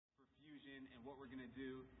and what we're going to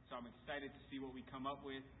do. So I'm excited to see what we come up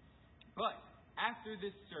with. But after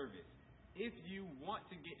this service, if you want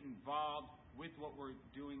to get involved with what we're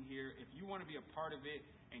doing here, if you want to be a part of it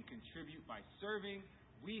and contribute by serving,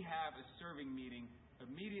 we have a serving meeting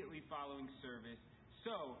immediately following service.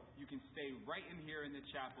 So you can stay right in here in the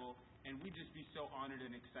chapel, and we'd just be so honored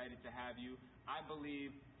and excited to have you. I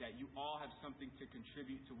believe that you all have something to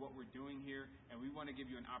contribute to what we're doing here, and we want to give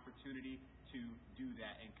you an opportunity to do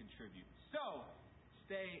that and contribute. So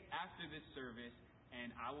stay after this service, and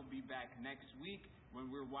I will be back next week when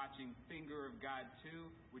we're watching Finger of God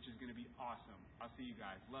 2, which is going to be awesome. I'll see you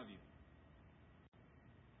guys. Love you.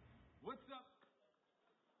 What's up?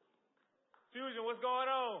 Fusion, what's going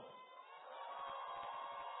on?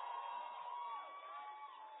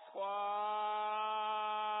 Squad.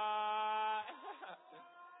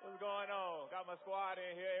 What's going on? Got my squad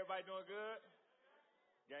in here. Everybody doing good?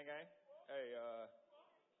 Gang, gang. Hey,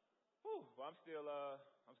 well, I'm still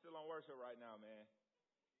on worship right now, man.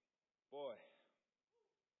 Boy,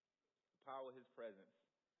 the power of His presence,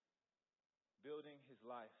 building His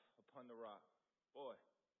life upon the rock. Boy,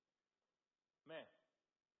 man.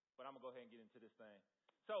 But I'm gonna go ahead and get into this thing.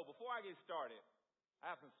 So before I get started,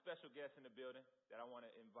 I have some special guests in the building that I want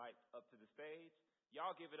to invite up to the stage.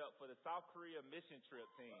 Y'all give it up for the South Korea mission trip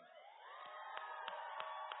team.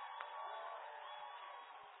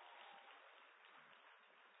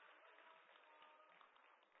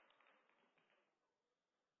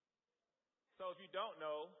 So if you don't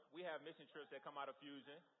know, we have mission trips that come out of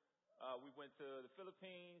Fusion. We went to the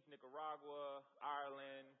Philippines, Nicaragua,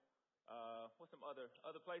 Ireland. What's some other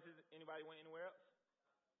places? Anybody went anywhere else?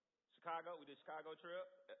 Chicago, we did Chicago trip.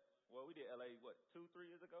 Well, we did LA, 2-3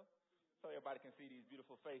 years ago? So everybody can see these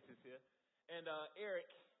beautiful faces here. And Eric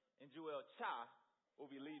and Joel Cha will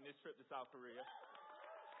be leading this trip to South Korea.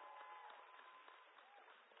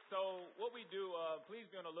 So what we do,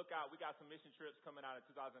 please be on the lookout. We got some mission trips coming out in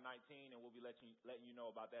 2019, and we'll be letting you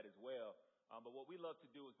know about that as well. But what we love to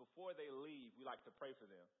do is before they leave, we like to pray for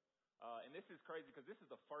them. And this is crazy because this is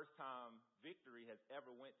the first time Victory has ever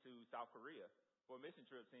went to South Korea for a mission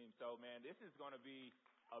trip team. So, man, this is going to be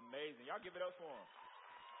amazing. Y'all give it up for them.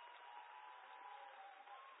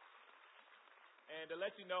 And to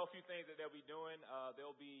let you know a few things that they'll be doing,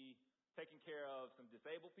 they'll be taking care of some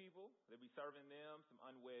disabled people. They'll be serving them, some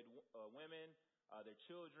unwed women, their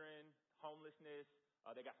children, homelessness.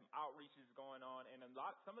 They got some outreaches going on. And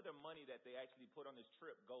some of the money that they actually put on this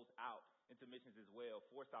trip goes out into missions as well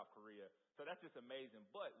for South Korea. So that's just amazing.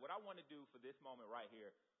 But what I want to do for this moment right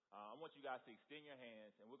here, I want you guys to extend your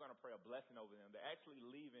hands, and we're going to pray a blessing over them. They're actually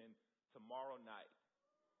leaving tomorrow night.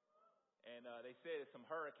 And they said there's some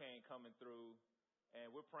hurricane coming through,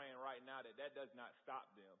 and we're praying right now that does not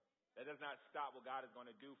stop them. That does not stop what God is going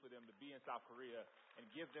to do for them to be in South Korea and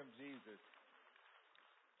give them Jesus.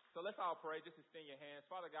 So let's all pray. Just extend your hands.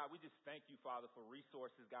 Father God, we just thank you, Father, for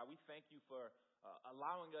resources, God. We thank you for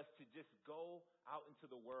allowing us to just go out into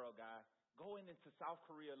the world, God. Going into South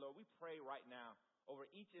Korea, Lord, we pray right now over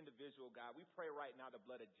each individual, God. We pray right now the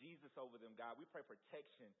blood of Jesus over them, God. We pray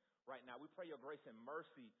protection right now. We pray your grace and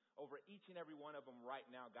mercy over each and every one of them right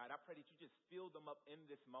now, God. I pray that you just fill them up in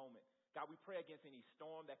this moment. God, we pray against any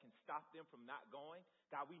storm that can stop them from not going.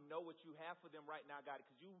 God, we know what you have for them right now, God,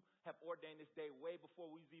 because you have ordained this day way before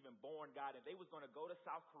we was even born, God, and they was going to go to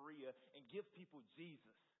South Korea and give people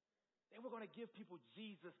Jesus. They were going to give people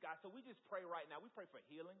Jesus, God. So we just pray right now. We pray for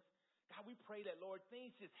healings. God, we pray that, Lord,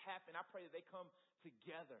 things just happen. I pray that they come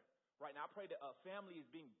together right now. I pray that a family is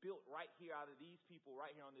being built right here out of these people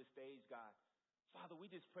right here on this stage, God. Father,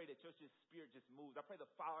 we just pray that your spirit just moves. I pray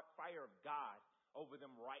the fire of God over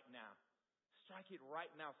them right now. Strike it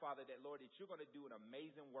right now, Father, that, Lord, that you're going to do an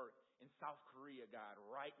amazing work in South Korea, God,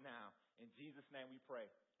 right now. In Jesus' name we pray.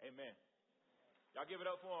 Amen. Y'all give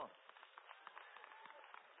it up for them.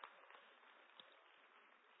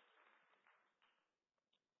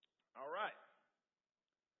 All right.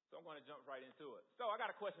 So I'm going to jump right into it. So I got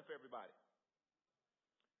a question for everybody.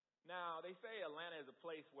 Now, they say Atlanta is a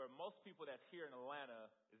place where most people that's here in Atlanta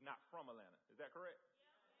is not from Atlanta. Is that correct?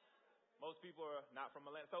 Most people are not from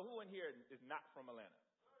Atlanta. So who in here is not from Atlanta?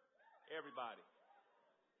 Everybody.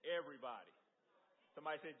 Everybody.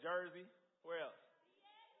 Somebody said Jersey. Where else?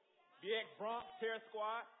 BX, Bronx, Terror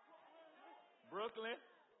Squad. Brooklyn.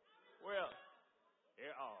 Where else?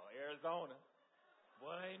 Arizona.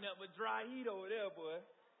 Boy, ain't nothing but dry heat over there, boy.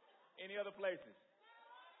 Any other places?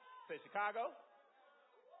 Say Chicago?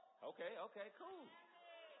 Okay, cool.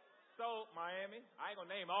 So, Miami. I ain't going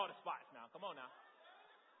to name all the spots now. Come on now.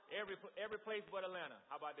 Every place but Atlanta.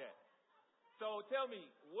 How about that? So tell me,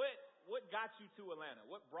 what got you to Atlanta?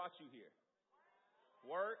 What brought you here?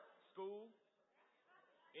 Work, school?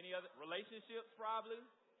 Any other relationships? Probably.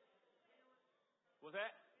 Was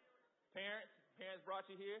that parents? Parents brought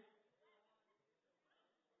you here.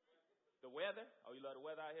 The weather? Oh, you love the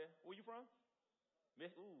weather out here? Where you from?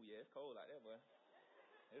 Ooh, yeah, it's cold out there, boy.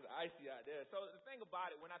 It's icy out there. So the thing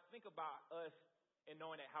about it, when I think about us and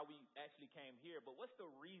knowing that how we actually came here, but what's the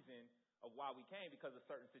reason of why we came? Because of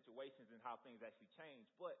certain situations and how things actually change.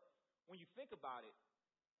 But when you think about it,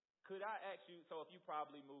 could I ask you, so if you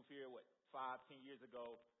probably moved here, 5, 10 years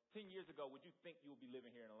ago, 10 years ago, would you think you would be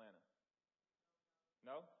living here in Atlanta?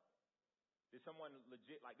 No? Did someone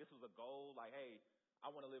legit, like this was a goal, like, hey, I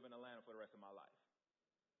want to live in Atlanta for the rest of my life?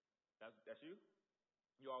 That's you?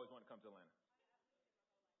 You always want to come to Atlanta?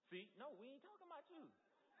 See? No, we ain't talking about you.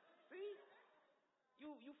 See?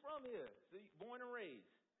 You from here. See? Born and raised.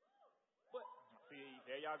 But, see,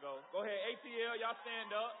 there y'all go. Go ahead, ATL, y'all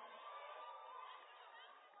stand up.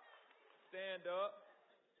 Stand up.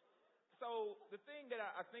 So the thing that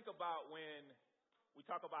I think about when we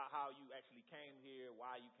talk about how you actually came here,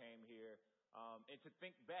 why you came here, and to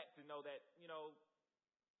think back to know that,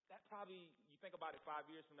 that probably, you think about it 5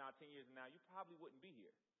 years from now, 10 years from now, you probably wouldn't be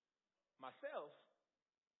here. Myself,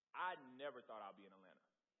 I never thought I'd be in Atlanta.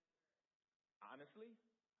 Honestly,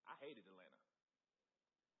 I hated Atlanta.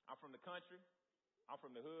 I'm from the country. I'm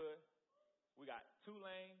from the hood. We got 2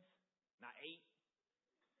 lanes, not 8.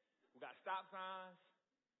 We got stop signs,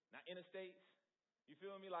 not interstates. You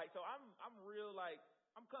feel me? So I'm real,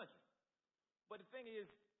 I'm country. But the thing is,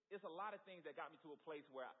 it's a lot of things that got me to a place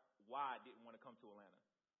why I didn't want to come to Atlanta.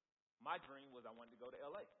 My dream was I wanted to go to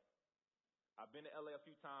L.A. I've been to L.A. a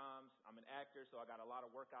few times. I'm an actor, so I got a lot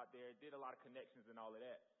of work out there, did a lot of connections and all of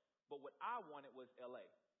that. But what I wanted was L.A.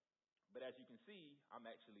 But as you can see, I'm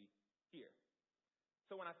actually here.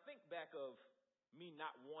 So when I think back of me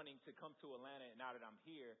not wanting to come to Atlanta and now that I'm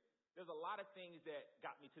here, there's a lot of things that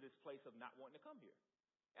got me to this place of not wanting to come here.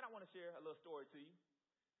 And I want to share a little story to you.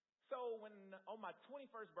 So on my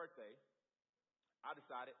 21st birthday, I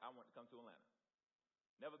decided I wanted to come to Atlanta.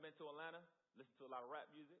 Never been to Atlanta, listened to a lot of rap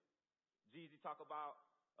music. Jeezy talk about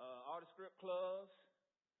all the strip clubs,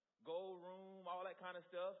 Gold Room, all that kind of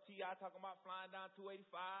stuff. T.I. talking about flying down 285.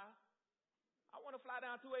 I want to fly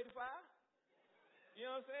down 285. You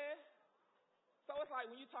know what I'm saying? So it's like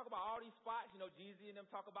when you talk about all these spots, Jeezy and them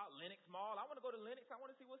talk about Lenox Mall. I want to go to Lenox. I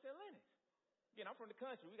want to see what's in Lenox. Again, I'm from the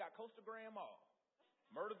country. We got Coastal Grand Mall,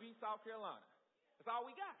 Myrtle Beach, South Carolina. That's all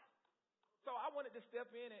we got. So I wanted to step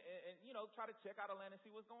in and try to check out Atlanta and see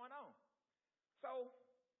what's going on. So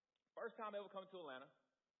first time ever coming to Atlanta,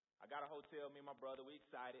 I got a hotel. Me and my brother, we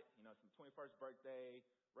excited. It's my 21st birthday,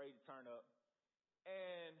 ready to turn up.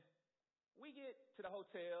 And we get to the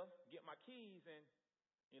hotel, get my keys, and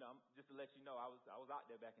just to let you know, I was out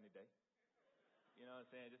there back in the day. You know what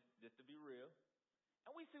I'm saying? Just to be real.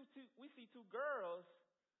 And we see 2 girls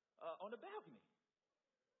on the balcony.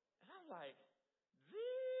 And I'm like, we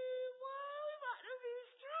about to be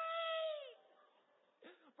straight.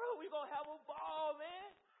 Bro, we gonna have a ball,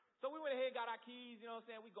 man. So we went ahead and got our keys, you know what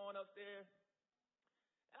I'm saying? We going upstairs.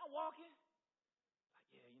 And I'm walking.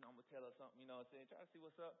 Like, yeah, I'm gonna tell her something, you know what I'm saying? Try to see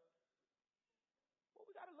what's up. Well,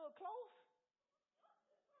 we got a little close.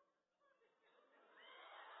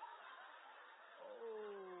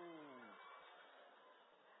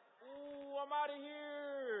 Oh, I'm out of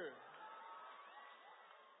here.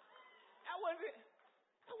 That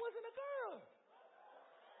wasn't a girl.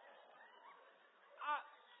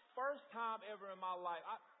 First time ever in my life.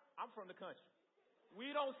 I'm from the country.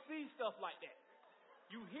 We don't see stuff like that.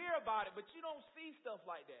 You hear about it, but you don't see stuff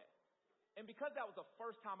like that. And because that was the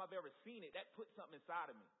first time I've ever seen it, that put something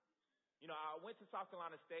inside of me. I went to South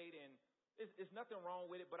Carolina State, and it's nothing wrong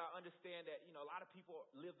with it, but I understand that, a lot of people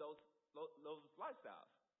live those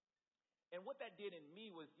lifestyles. And what that did in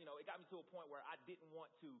me was, it got me to a point where I didn't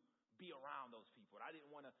want to be around those people. I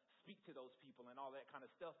didn't want to speak to those people and all that kind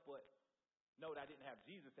of stuff, but note I didn't have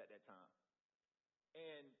Jesus at that time.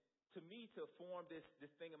 And to me, to form this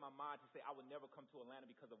thing in my mind to say I would never come to Atlanta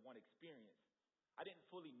because of one experience, I didn't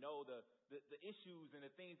fully know the issues and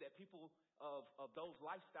the things that people of those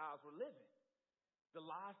lifestyles were living, the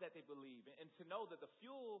lies that they believe, and to know that the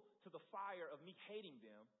fuel to the fire of me hating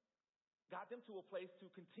them got them to a place to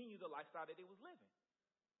continue the lifestyle that they was living.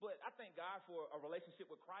 But I thank God for a relationship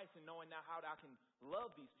with Christ and knowing now how I can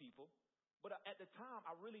love these people. But at the time,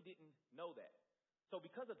 I really didn't know that. So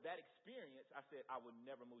because of that experience, I said I would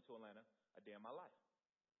never move to Atlanta a day in my life.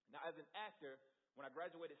 Now, as an actor, when I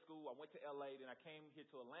graduated school, I went to L.A., then I came here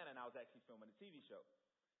to Atlanta, and I was actually filming a TV show.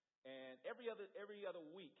 And every other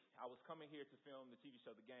week, I was coming here to film the TV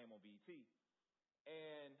show The Game on BET.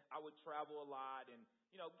 And I would travel a lot and,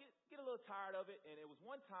 get a little tired of it. And it was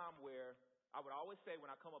one time where I would always say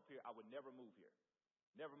when I come up here, I would never move here.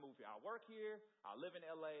 Never move here. I'll work here. I'll live in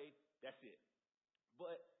LA. That's it.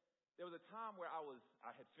 But there was a time where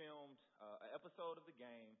I had filmed an episode of The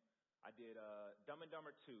Game. I did Dumb and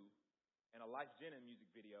Dumber 2 and a Life Jennings music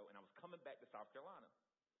video, and I was coming back to South Carolina.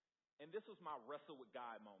 And this was my wrestle with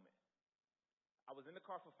God moment. I was in the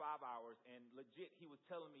car for 5 hours, and legit, he was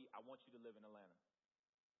telling me, I want you to live in Atlanta.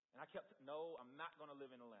 And I kept, no, I'm not going to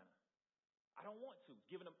live in Atlanta. I don't want to,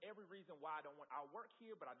 giving him every reason why I'll work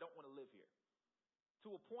here, but I don't want to live here.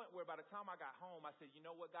 To a point where by the time I got home, I said, you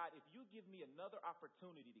know what, God, if you give me another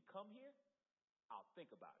opportunity to come here, I'll think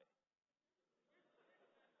about it.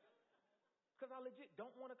 Because I legit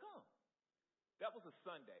don't want to come. That was a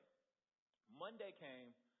Sunday. Monday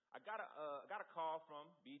came. I got a call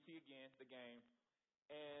from BT again, The Game,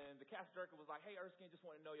 and the cast director was like, hey, Erskine, just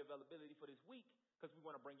want to know your availability for this week because we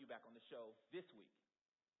want to bring you back on the show this week.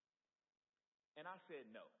 And I said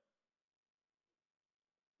no.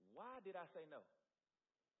 Why did I say no?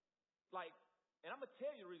 And I'm going to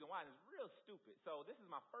tell you the reason why, and it's real stupid. So this is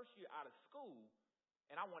my first year out of school,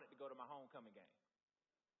 and I wanted to go to my homecoming game.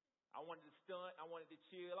 I wanted to stunt. I wanted to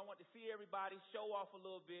chill. I wanted to see everybody, show off a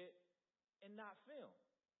little bit, and not film.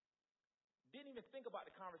 Didn't even think about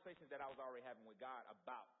the conversations that I was already having with God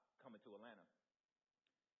about coming to Atlanta.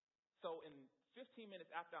 So in 15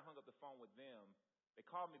 minutes after I hung up the phone with them, they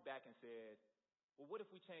called me back and said, well, what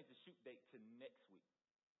if we change the shoot date to next week?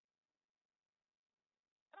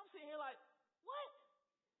 And I'm sitting here like, what?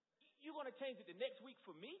 You're going to change it to next week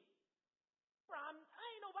for me? Bro, I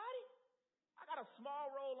ain't nobody. I got a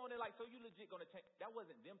small role on it. Like, so you legit going to change? That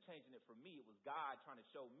wasn't them changing it for me. It was God trying to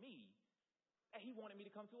show me that he wanted me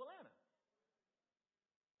to come to Atlanta.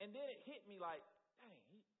 And then it hit me like, dang,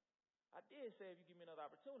 I did say if you give me another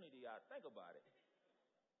opportunity, I'd think about it.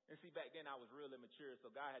 And see, back then I was real immature, so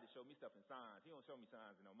God had to show me stuff in signs. He don't show me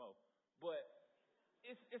signs no more. But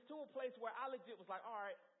it's to a place where I legit was like, all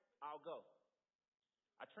right, I'll go.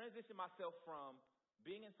 I transitioned myself from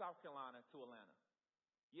being in South Carolina to Atlanta.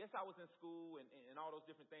 Yes, I was in school and all those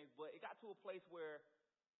different things, but it got to a place where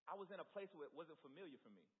I was in a place where it wasn't familiar for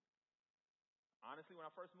me. Honestly, when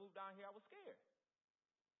I first moved down here, I was scared.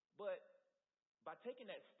 But by taking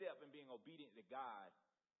that step and being obedient to God,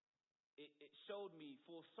 it showed me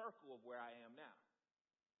full circle of where I am now.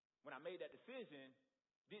 When I made that decision,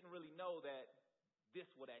 didn't really know that this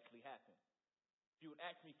would actually happen. If you would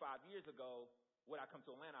ask me 5 years ago, would I come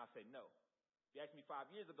to Atlanta? I'd say no. If you asked me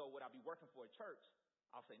 5 years ago, would I be working for a church?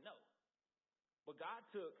 I'll say no. But God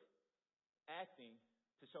took acting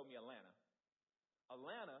to show me Atlanta.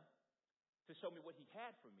 Atlanta to show me what he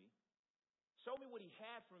had for me. Show me what he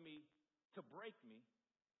had for me to break me.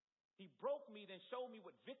 He broke me, then showed me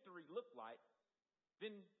what victory looked like.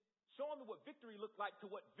 Then showing me what victory looked like to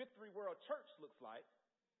what Victory World Church looks like.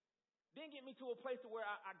 Then get me to a place where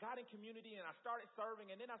I got in community and I started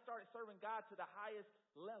serving, and then I started serving God to the highest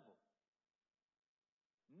level.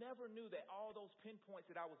 Never knew that all those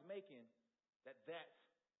pinpoints that I was making, that's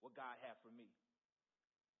what God had for me.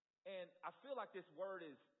 And I feel like this word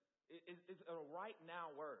is a right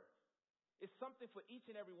now word. It's something for each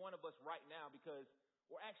and every one of us right now because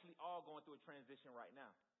we're actually all going through a transition right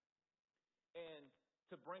now. And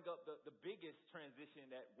to bring up the biggest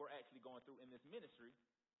transition that we're actually going through in this ministry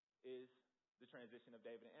is the transition of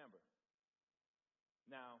David and Amber.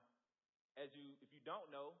 Now, if you don't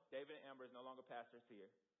know, David and Amber is no longer pastors here,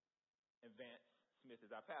 and Vance Smith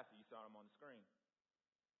is our pastor. You saw him on the screen.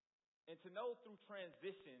 And to know through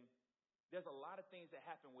transition, there's a lot of things that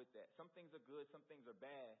happen with that. Some things are good, some things are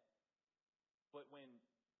bad. But when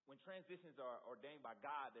transitions are ordained by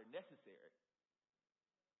God, they're necessary.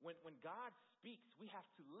 When God speaks, we have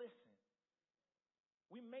to listen.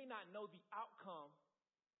 We may not know the outcome,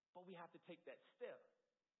 but we have to take that step.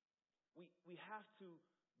 We have to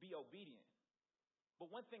be obedient. But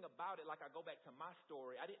one thing about it, like I go back to my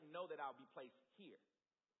story, I didn't know that I'll be placed here.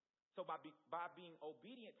 So by being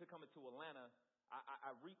obedient to coming to Atlanta,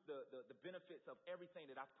 I reap the benefits of everything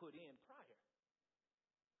that I put in prior.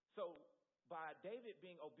 So by David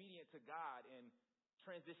being obedient to God and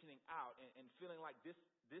transitioning out and feeling like this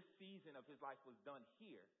season of his life was done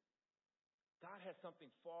here, God has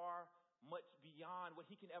something far much beyond what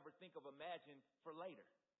he can ever think of, imagine for later.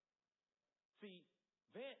 See,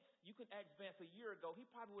 Vance, you can ask Vance a year ago, he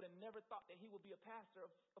probably would have never thought that he would be a pastor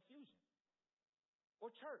of Fusion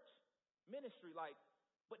or church ministry.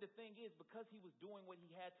 But the thing is, because he was doing what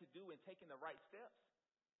he had to do and taking the right steps,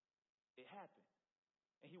 it happened.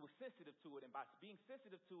 And he was sensitive to it. And by being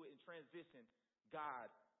sensitive to it in transition, God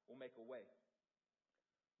will make a way.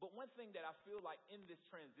 But one thing that I feel like in this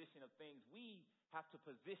transition of things, we have to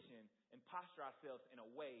position and posture ourselves in a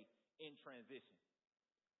way in transition.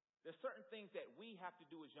 There's certain things that we have to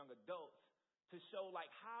do as young adults to show, like,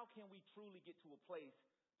 how can we truly get to a place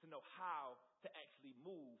to know how to actually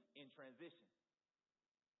move in transition.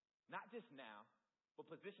 Not just now, but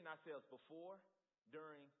position ourselves before,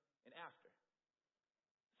 during, and after.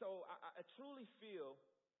 So I truly feel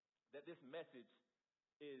that this message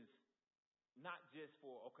is not just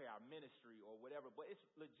for, our ministry or whatever, but it's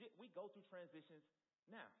legit. We go through transitions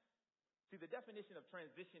now. See, the definition of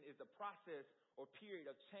transition is the process or period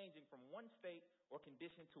of changing from one state or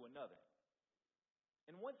condition to another.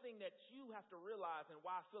 And one thing that you have to realize, and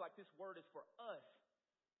why I feel like this word is for us,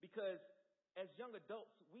 because as young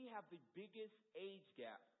adults, we have the biggest age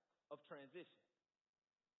gap of transition.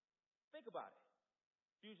 Think about it.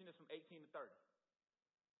 Fusion is from 18 to 30.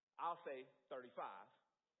 I'll say 35.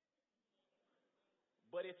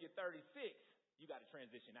 But if you're 36, you got to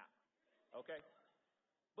transition out. Okay?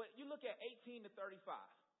 But you look at 18 to 35.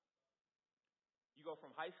 You go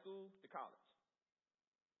from high school to college.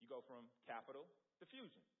 You go from Capital to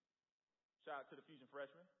Fusion. Shout out to the Fusion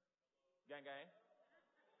freshmen. Gang, gang.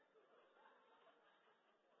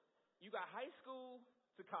 You got high school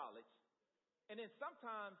to college. And then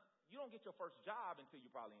sometimes you don't get your first job until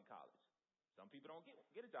you're probably in college. Some people don't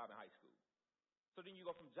get a job in high school. So then you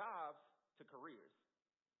go from jobs to careers.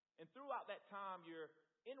 And throughout that time, you're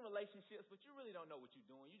in relationships, but you really don't know what you're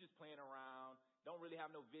doing. You're just playing around, don't really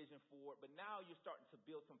have no vision for it. But now you're starting to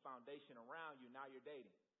build some foundation around you. Now you're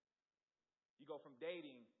dating. You go from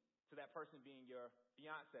dating to that person being your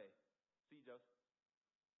fiance. See, Joseph?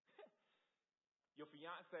 Your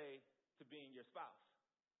fiance to being your spouse.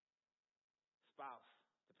 Spouse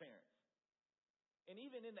to parents. And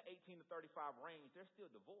even in the 18 to 35 range, there's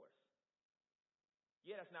still divorce.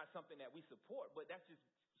 Yeah, that's not something that we support, but that's just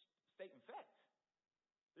stating facts.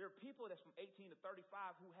 There are people that's from 18 to 35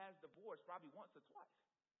 who has divorced probably once or twice.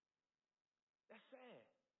 That's sad.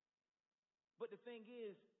 But the thing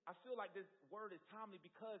is, I feel like this word is timely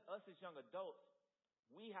because us as young adults,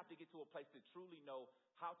 we have to get to a place to truly know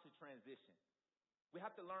how to transition. We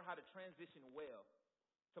have to learn how to transition well,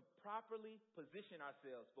 to properly position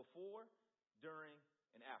ourselves before, during,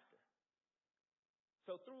 and after.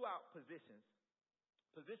 So throughout positions,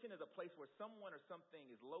 position is a place where someone or something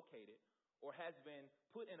is located or has been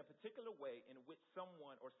put in a particular way in which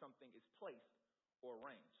someone or something is placed or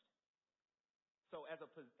arranged. So as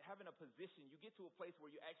having a position, you get to a place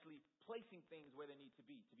where you're actually placing things where they need to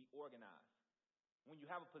be organized. When you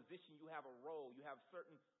have a position, you have a role, you have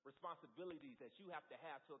certain responsibilities that you have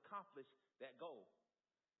to accomplish that goal.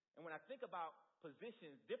 And when I think about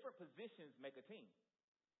positions, different positions make a team.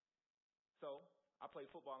 So I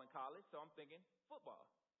played football in college, so I'm thinking football.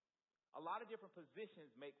 A lot of different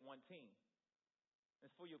positions make one team. And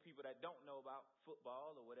for you people that don't know about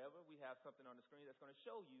football or whatever, we have something on the screen that's going to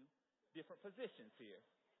show you different positions here.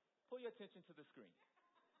 Pull your attention to the screen.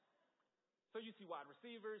 So you see wide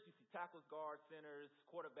receivers, you see tackles, guards, centers,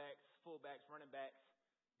 quarterbacks, fullbacks, running backs.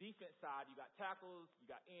 Defense side, you got tackles, you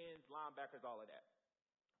got ends, linebackers, all of that.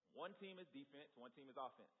 One team is defense, one team is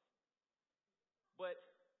offense. But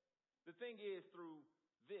the thing is, through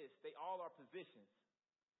this, they all are positions.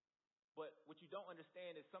 But what you don't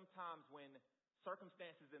understand is sometimes when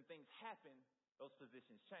circumstances and things happen, those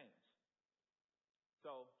positions change.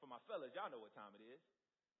 So for my fellas, y'all know what time it is.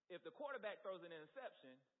 If the quarterback throws an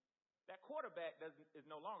interception, that quarterback is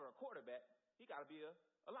no longer a quarterback. He got to be a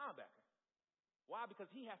linebacker. Why? Because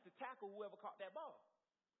he has to tackle whoever caught that ball.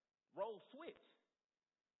 Role switch.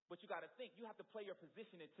 But you got to think, you have to play your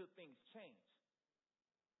position until things change.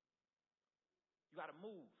 You got to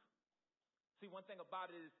move. See, one thing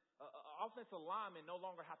about it is an offensive lineman no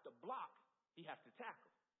longer has to block. He has to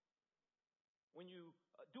tackle. When you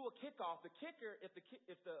do a kickoff, the kicker, if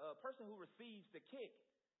the person who receives the kick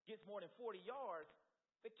gets more than 40 yards,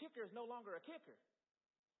 the kicker is no longer a kicker.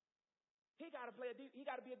 He got to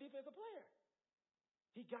be a defensive player.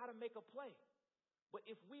 He got to make a play. But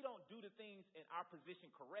if we don't do the things in our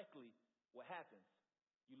position correctly, what happens?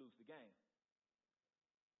 You lose the game.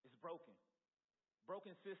 It's broken.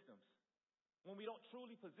 Broken systems. When we don't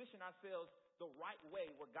truly position ourselves the right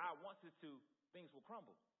way where God wants us to, things will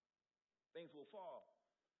crumble. Things will fall.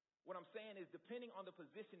 What I'm saying is, depending on the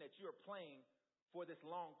position that you're playing for this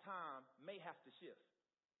long time, may have to shift.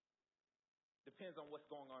 Depends on what's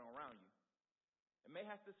going on around you. It may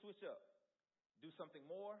have to switch up. Do something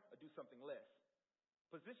more or do something less.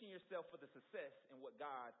 Position yourself for the success in what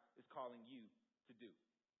God is calling you to do.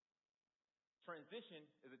 Transition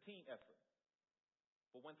is a team effort.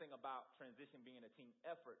 But one thing about transition being a team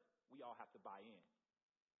effort, we all have to buy in.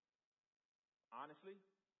 Honestly,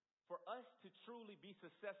 for us to truly be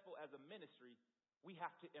successful as a ministry, we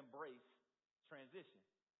have to embrace transition.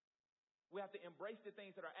 We have to embrace the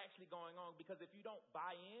things that are actually going on, because if you don't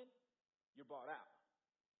buy in, you're bought out.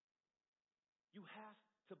 You have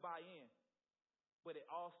to buy in. But it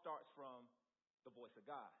all starts from the voice of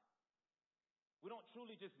God. We don't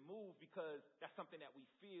truly just move because that's something that we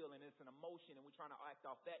feel and it's an emotion and we're trying to act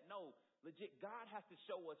off that. No, legit, God has to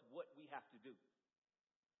show us what we have to do.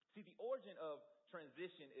 See, the origin of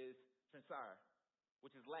transition is transire,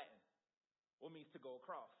 which is Latin, or means to go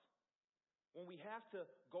across. When we have to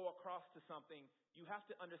go across to something, you have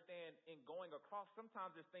to understand in going across,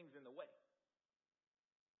 sometimes there's things in the way.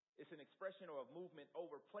 It's an expression or a movement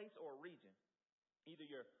over place or a region. Either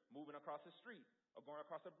you're moving across the street or going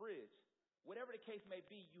across a bridge. Whatever the case may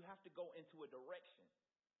be, you have to go into a direction.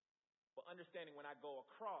 But understanding when I go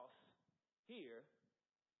across here,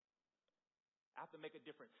 I have to make a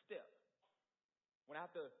different step. When I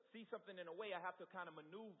have to see something in a way, I have to kind of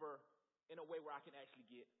maneuver in a way where I can actually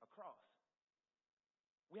get across.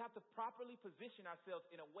 We have to properly position ourselves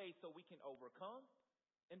in a way so we can overcome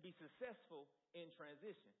and be successful in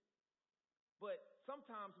transition. But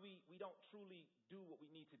sometimes we don't truly do what we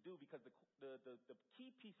need to do, because the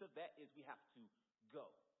key piece of that is we have to go.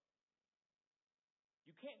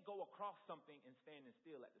 You can't go across something and standing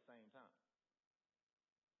still at the same time.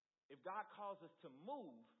 If God calls us to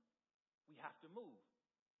move, we have to move.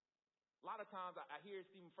 A lot of times I hear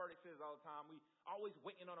Stephen Furtick says all the time, we always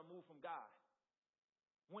waiting on a move from God,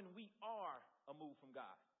 when we are a move from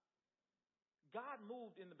God. God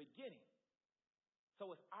moved in the beginning. So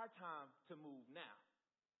it's our time to move now.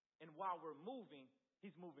 And while we're moving,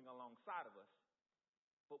 he's moving alongside of us.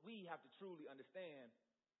 But we have to truly understand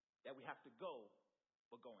that we have to go,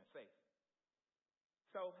 but go in faith.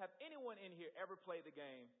 So have anyone in here ever played the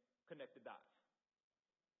game Connect the Dots?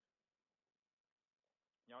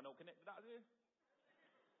 Y'all know what Connect the Dots is?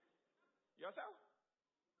 Y'all know?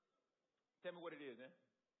 Tell me what it is, man.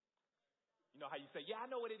 You know how you say, yeah, I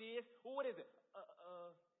know what it is. Well, what is it?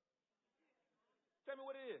 Tell me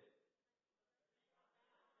what it is.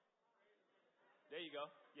 There you go.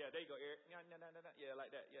 Yeah, there you go, Eric. Yeah,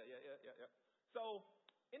 like that. Yeah. So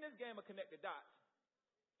in this game of Connect the Dots,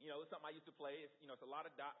 it's something I used to play. It's a lot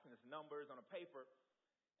of dots and it's numbers on a paper.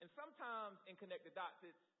 And sometimes in Connect the Dots,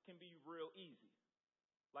 it can be real easy.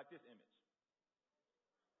 Like this image.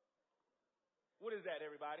 What is that,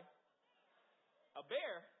 everybody? A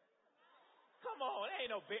bear? Come on, it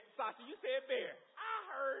ain't no bear. Sasha, you said bear. I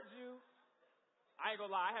heard you. I ain't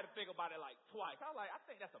gonna lie, I had to think about it like twice. I was like, I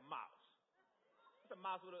think that's a mouse. It's a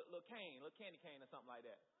mouse with a little cane, a little candy cane or something like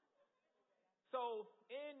that. So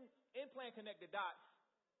in playing Connect the Dots,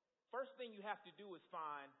 first thing you have to do is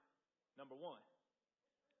find number one.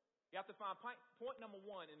 You have to find point number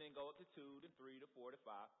one and then go up to 2 to 3 to 4 to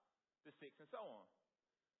 5 to 6 and so on.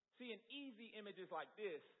 See, in easy images like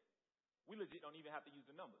this, we legit don't even have to use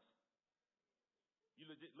the numbers. You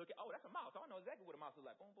legit look at, oh, that's a mouse. I know exactly what a mouse is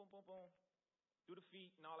like. Boom, boom, boom, boom. Do the feet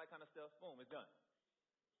and all that kind of stuff. Boom, it's done.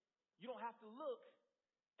 You don't have to look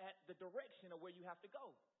at the direction of where you have to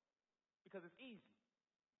go, because it's easy.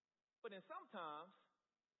 But then sometimes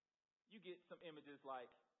you get some images like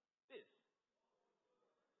this.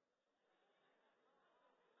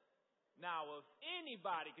 Now, if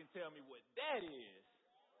anybody can tell me what that is,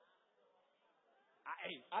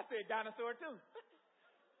 I said dinosaur too.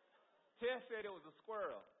 Tess said it was a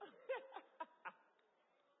squirrel.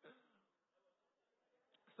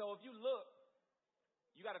 So if you look,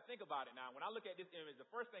 you got to think about it now. When I look at this image, the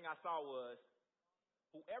first thing I saw was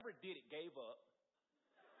whoever did it gave up.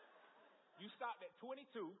 You stopped at 22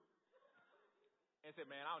 and said,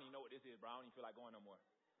 man, I don't even know what this is, bro. I don't even feel like going no more.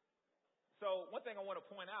 So one thing I want to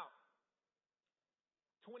point out,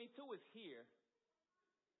 22 is here.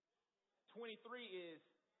 23 is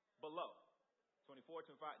below. 24,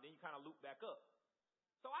 25, then you kind of loop back up.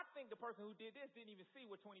 So I think the person who did this didn't even see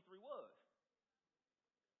what 23 was.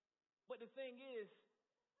 But the thing is,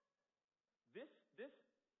 this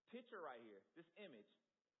picture right here, this image,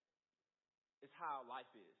 is how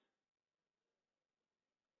life is.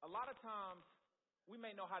 A lot of times, we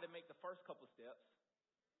may know how to make the first couple steps,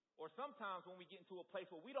 or sometimes when we get into a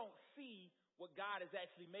place where we don't see what God is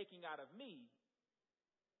actually making out of me,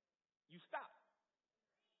 you stop.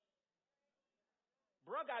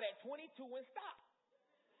 Bruh got at 22 and stopped.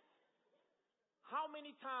 How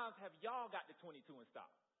many times have y'all got to 22 and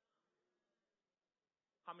stopped?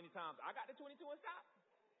 How many times I got to 22 and stopped?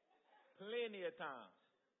 Plenty of times.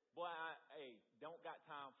 Boy, don't got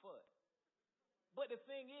time for it. But the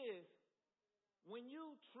thing is, when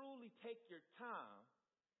you truly take your time,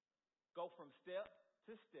 go from step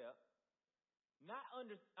to step,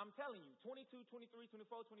 I'm telling you, 22, 23,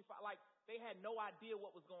 24, 25, like they had no idea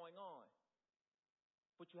what was going on.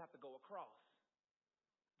 But you have to go across.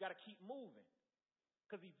 You got to keep moving.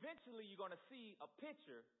 Because eventually you're going to see a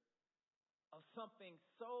picture of something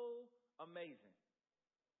so amazing.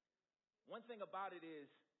 One thing about it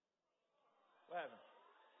is, what happened?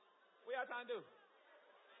 What y'all trying to do?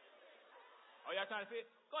 Oh, y'all trying to see it?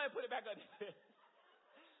 Go ahead and put it back up there.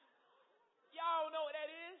 Y'all know what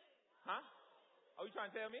that is? Huh? Oh, you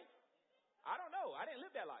trying to tell me? I don't know. I didn't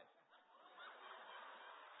live that life.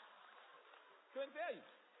 Couldn't tell you.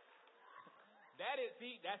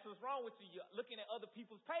 That's what's wrong with you. You're looking at other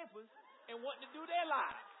people's papers and wanting to do their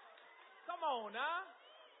lives. Come on now.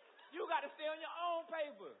 You got to stay on your own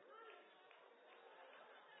paper.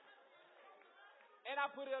 And I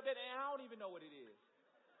put it up there and I don't even know what it is.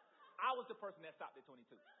 I was the person that stopped at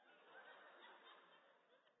 22.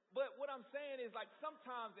 But what I'm saying is, like,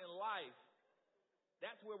 sometimes in life,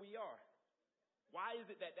 that's where we are. Why is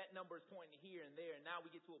it that number is pointing here and there, and now we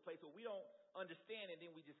get to a place where we don't understand and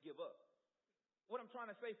then we just give up? What I'm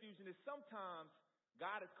trying to say, Fusion, is sometimes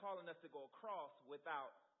God is calling us to go across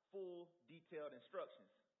without full, detailed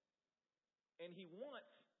instructions. And He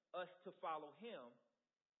wants us to follow Him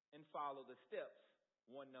and follow the steps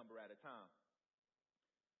one number at a time.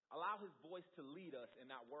 Allow His voice to lead us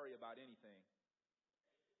and not worry about anything.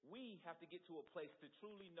 We have to get to a place to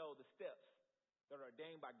truly know the steps that are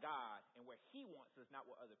ordained by God and where He wants us, not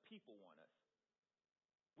where other people want us.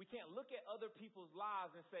 We can't look at other people's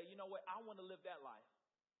lives and say, you know what, I want to live that life.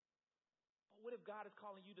 But what if God is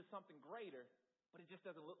calling you to something greater, but it just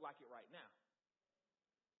doesn't look like it right now?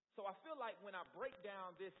 So I feel like when I break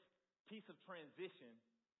down this piece of transition,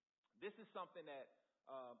 this is something that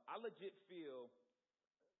I legit feel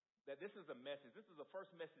that this is a message. This is the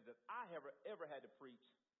first message that I have ever had to preach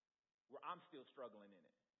where I'm still struggling in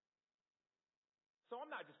it. So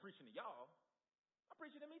I'm not just preaching to y'all. I'm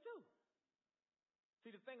preaching to me too.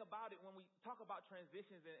 See, the thing about it, when we talk about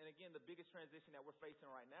transitions, and again, the biggest transition that we're facing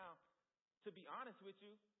right now, to be honest with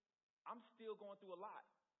you, I'm still going through a lot.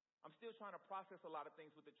 I'm still trying to process a lot of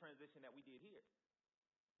things with the transition that we did here.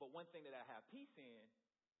 But one thing that I have peace in,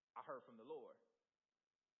 I heard from the Lord.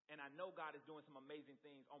 And I know God is doing some amazing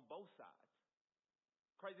things on both sides.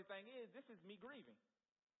 Crazy thing is, this is me grieving.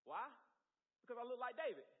 Why? Because I look like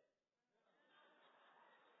David.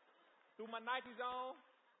 Threw my Nikes on,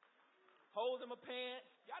 holes in my pants.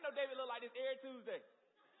 Y'all know David look like this every Tuesday.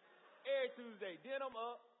 Every Tuesday. Denim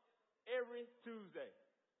up every Tuesday.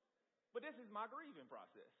 But this is my grieving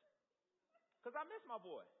process. Because I miss my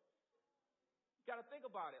boy. You got to think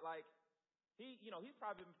about it. Like, he's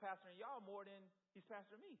probably been pastoring y'all more than he's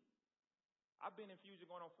pastoring me. I've been in Fusion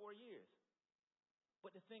going on 4 years.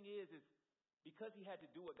 But the thing is because he had to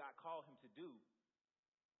do what God called him to do,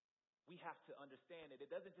 we have to understand that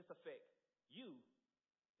it doesn't just affect you,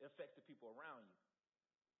 it affects the people around you.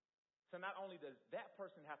 So not only does that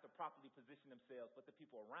person have to properly position themselves, but the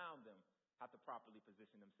people around them have to properly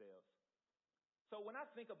position themselves. So when I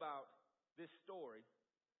think about this story,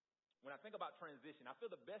 when I think about transition, I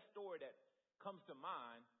feel the best story that comes to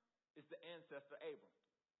mind is the ancestor Abram.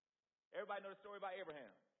 Everybody know the story about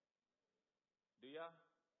Abraham? Do y'all?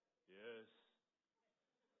 Yes.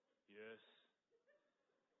 Yes.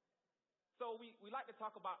 So we like to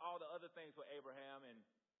talk about all the other things with Abraham and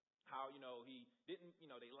how, he didn't,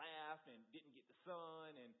 they laughed and didn't get the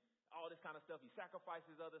son and all this kind of stuff. He sacrificed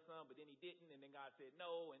his other son, but then he didn't, and then God said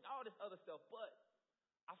no, and all this other stuff. But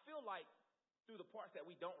I feel like through the parts that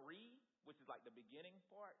we don't read, which is like the beginning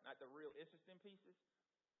part, not the real interesting pieces,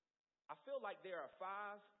 I feel like there are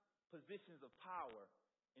 5 positions of power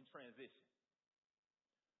in transition.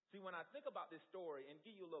 See, when I think about this story, and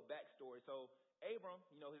give you a little backstory, so Abram,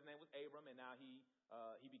 his name was Abram, and now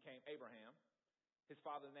he became Abraham. His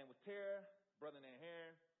father's name was Terah, brother named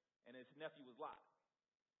Haran, and his nephew was Lot.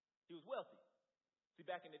 He was wealthy. See,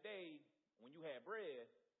 back in the day, when you had bread,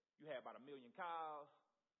 you had about 1 million cows,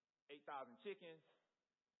 8,000 chickens,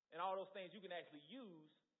 and all those things you can actually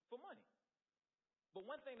use for money. But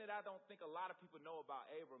one thing that I don't think a lot of people know about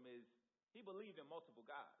Abram is he believed in multiple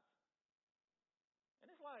gods. And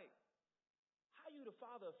it's like, how you the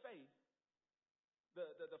father of faith,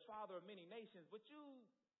 the father of many nations, but you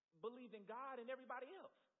believe in God and everybody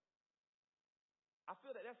else? I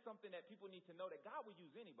feel that that's something that people need to know, that God will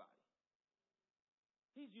use anybody.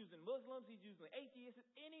 He's using Muslims, he's using atheists,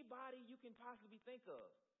 anybody you can possibly think of.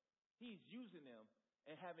 He's using them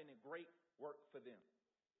and having a great work for them.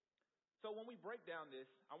 So when we break down this,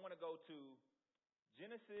 I want to go to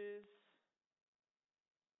Genesis,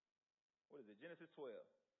 Genesis 12,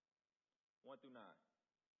 1 through 9.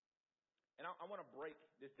 And I want to break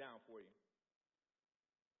this down for you.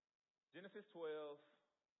 Genesis 12,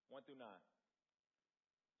 1 through 9.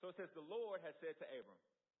 So it says, the Lord has said to Abram,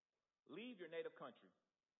 leave your native country,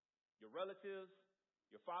 your relatives,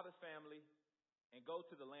 your father's family, and go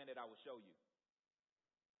to the land that I will show you.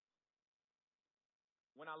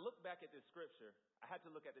 When I look back at this scripture, I had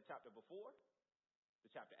to look at the chapter before,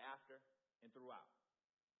 the chapter after, and throughout.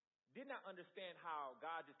 Did not understand how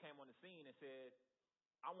God just came on the scene and said,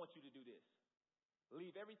 I want you to do this.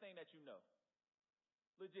 Leave everything that you know.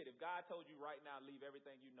 Legit, if God told you right now, leave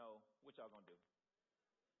everything you know, what y'all gonna do?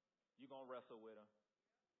 You gonna wrestle with him.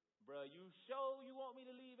 Bruh, you sure you want me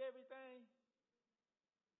to leave everything?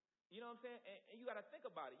 You know what I'm saying? And you got to think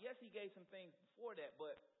about it. Yes, he gave some things before that,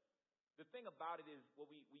 but the thing about it is when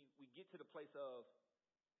we get to the place of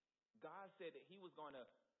God said that he was going to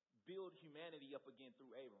build humanity up again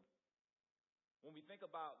through Abram. When we think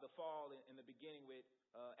about the fall in the beginning with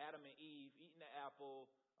Adam and Eve eating the apple,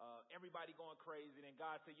 everybody going crazy, and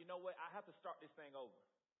God said, you know what? I have to start this thing over.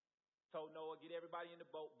 Told Noah, get everybody in the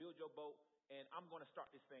boat, build your boat, and I'm going to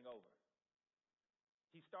start this thing over.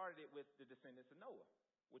 He started it with the descendants of Noah,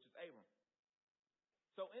 which is Abram.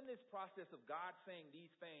 So in this process of God saying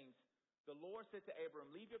these things, the Lord said to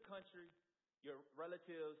Abram, leave your country, your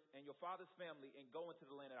relatives, and your father's family, and go into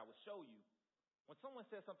the land that I will show you. When someone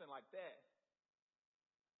says something like that,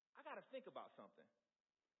 I got to think about something.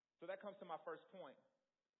 So that comes to my first point.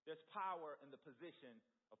 There's power in the position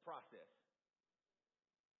of process.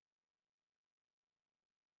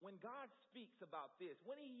 When God speaks about this,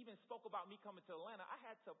 when he even spoke about me coming to Atlanta, I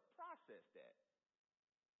had to process that.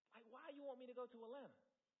 Like, why you want me to go to Atlanta?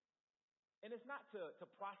 And it's not to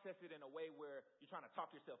process it in a way where you're trying to talk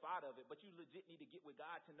yourself out of it, but you legit need to get with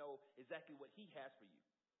God to know exactly what he has for you.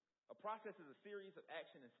 A process is a series of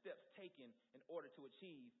action and steps taken in order to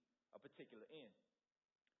achieve a particular end.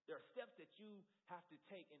 There are steps that you have to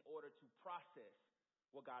take in order to process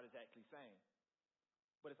what God is actually saying.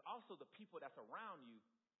 But it's also the people that's around you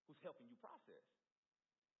who's helping you process.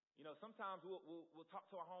 You know, sometimes we'll talk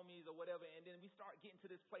to our homies or whatever, and then we start getting to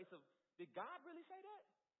this place of, did God really say that?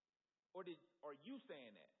 Or are you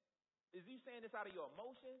saying that? Is he saying this out of your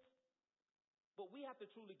emotions? But we have to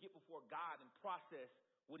truly get before God and process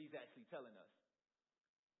what he's actually telling us.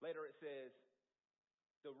 Later it says,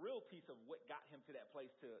 the real piece of what got him to that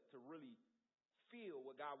place to really feel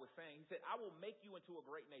what God was saying. He said, I will make you into a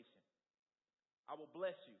great nation. I will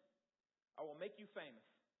bless you. I will make you famous.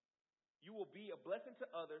 You will be a blessing to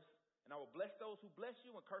others, and I will bless those who bless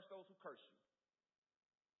you and curse those who curse you.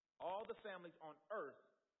 All the families on earth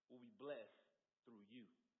will be blessed through you.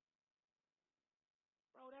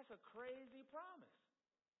 Bro, that's a crazy promise.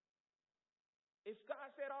 If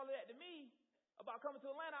God said all of that to me about coming to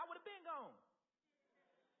Atlanta, I would have been gone.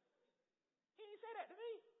 He didn't say that to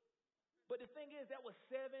me. But the thing is, that was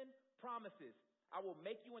 7 promises. I will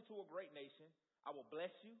make you into a great nation. I will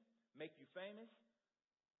bless you, make you famous.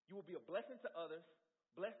 You will be a blessing to others.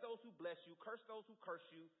 Bless those who bless you, curse those who curse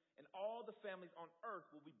you, and all the families on earth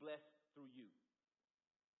will be blessed through you.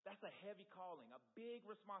 That's a heavy calling, a big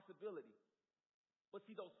responsibility. But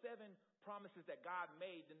see, those 7 promises that God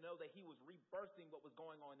made to know that he was rebirthing what was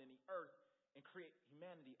going on in the earth and create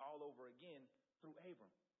humanity all over again through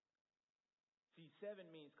Abram. See, 7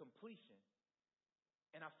 means completion.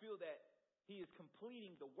 And I feel that he is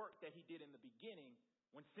completing the work that he did in the beginning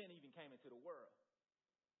when sin even came into the world.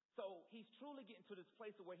 So he's truly getting to this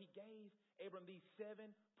place where he gave Abram these 7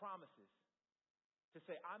 promises to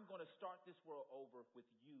say, I'm going to start this world over with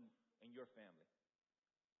you and your family.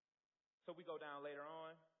 So we go down later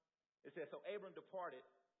on. It says, so Abram departed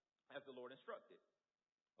as the Lord instructed.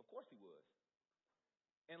 Of course he was.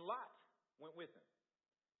 And Lot went with him.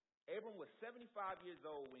 Abram was 75 years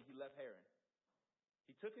old when he left Haran.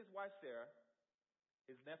 He took his wife Sarah,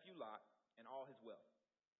 his nephew Lot, and all his wealth,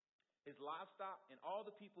 his livestock, and all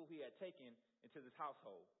the people he had taken into his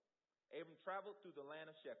household. Abram traveled through the land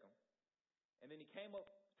of Shechem, and then he came up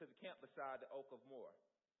to the camp beside the oak of Moreh.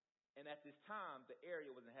 And at this time, the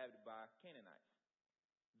area was inhabited by Canaanites.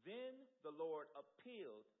 Then the Lord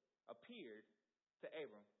appeared to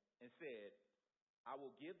Abram and said, I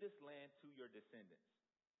will give this land to your descendants.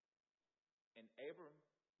 And Abram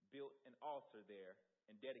built an altar there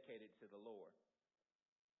and dedicated it to the Lord,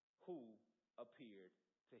 who appeared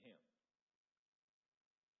to him.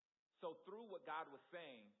 So through what God was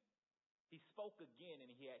saying, he spoke again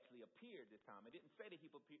and he actually appeared this time. It didn't say that he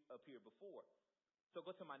appeared before. So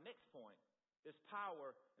go to my next point. There's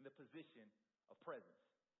power in the position of presence.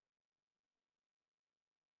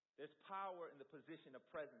 There's power in the position of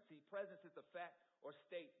presence. See, presence is the fact or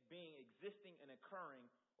state being existing and occurring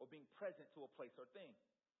or being present to a place or thing.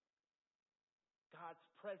 God's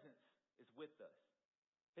presence is with us.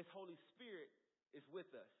 His Holy Spirit is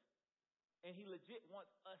with us. And he legit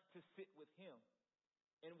wants us to sit with him.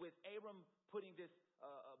 And with Abram putting this,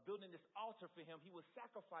 building this altar for him, he was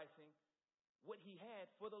sacrificing what he had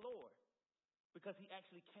for the Lord because he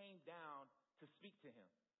actually came down to speak to him.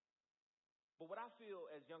 But what I feel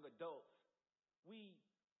as young adults, we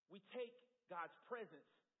take God's presence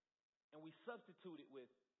and we substitute it with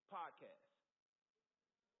podcasts.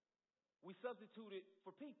 We substitute it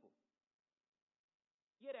for people.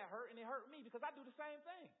 Yeah, that hurt, and it hurt me because I do the same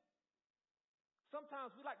thing.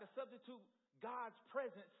 Sometimes we like to substitute God's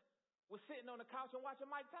presence with sitting on the couch and watching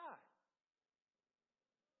Mike Todd.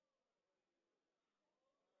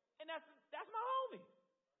 And that's my homie.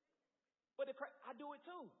 But I do it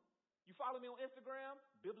too. You follow me on Instagram,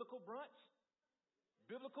 Biblical Brunch,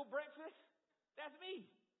 Biblical Breakfast. That's me.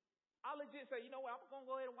 I legit say, you know what, I'm going to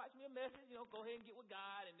go ahead and watch me a message, go ahead and get with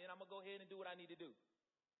God, and then I'm going to go ahead and do what I need to do.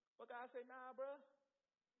 But God say, nah, bro,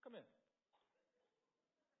 come here.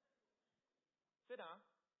 Sit down.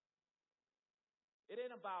 It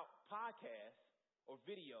ain't about podcasts or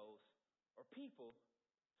videos or people.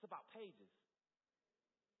 It's about pages.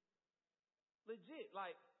 Legit,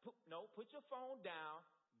 put your phone down.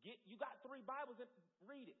 You got 3 Bibles and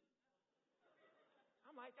read it.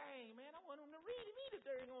 I'm like, dang, man, I want them to read me the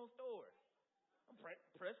daggone story. I'm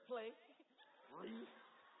press play, read,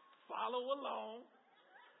 follow along.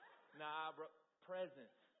 Nah, bro,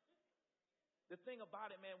 presence. The thing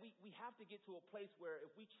about it, man, we have to get to a place where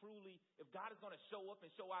if God is going to show up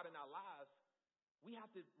and show out in our lives, we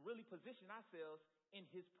have to really position ourselves in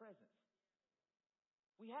his presence.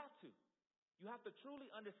 We have to. You have to truly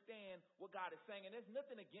understand what God is saying. And there's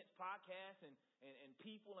nothing against podcasts and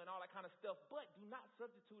people and all that kind of stuff, but do not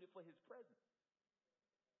substitute it for his presence.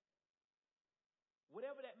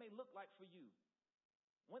 Whatever that may look like for you.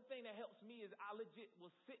 One thing that helps me is I legit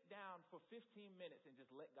will sit down for 15 minutes and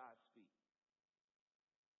just let God speak.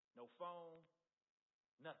 No phone,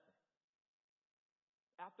 nothing.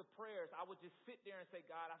 After prayers, I would just sit there and say,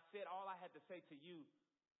 God, I said all I had to say to you.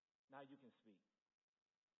 Now you can speak.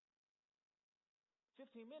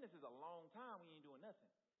 15 minutes is a long time when you ain't doing nothing.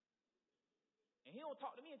 And he don't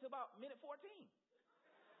talk to me until about minute 14.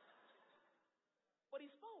 But he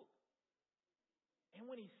spoke. And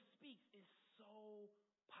when he speaks, it's so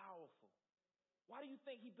powerful. Why do you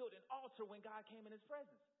think he built an altar when God came in his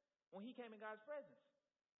presence? When he came in God's presence?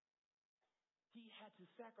 He had to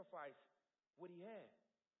sacrifice what he had.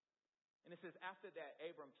 And it says, after that,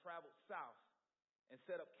 Abram traveled south and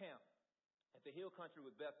set up camp at the hill country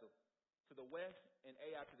with Bethel to the west and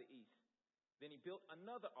Ai to the east. Then he built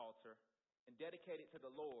another altar and dedicated it to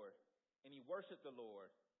the Lord, and he worshiped the Lord.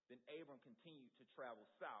 Then Abram continued to travel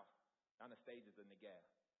south down the stages of Negev.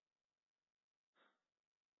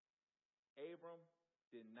 Abram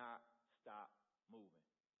did not stop moving.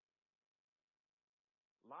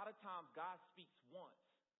 A lot of times God speaks once,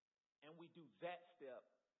 and we do that step,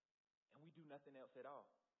 and we do nothing else at all.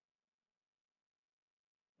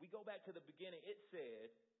 We go back to the beginning. It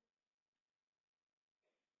said,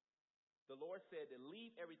 the Lord said to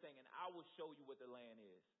leave everything and I will show you what the land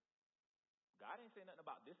is. God didn't say nothing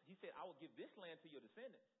about this. He said, I will give this land to your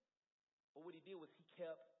descendants. But what he did was he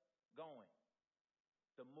kept going.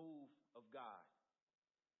 The move of God.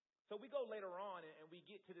 So we go later on and we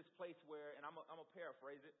get to this place where, and I'm going to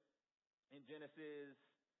paraphrase it, in Genesis,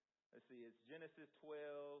 it's Genesis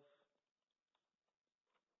 12,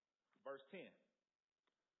 verse 10.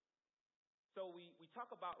 So we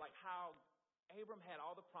talk about like how Abram had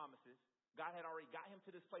all the promises. God had already got him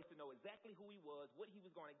to this place to know exactly who he was, what he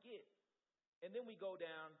was going to get. And then we go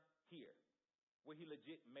down here where he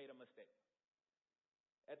legit made a mistake.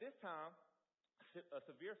 At this time, a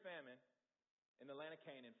severe famine in the land of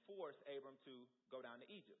Canaan forced Abram to go down to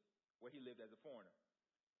Egypt, where he lived as a foreigner.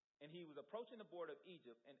 And he was approaching the border of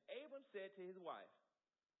Egypt, and Abram said to his wife,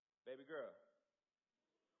 baby girl,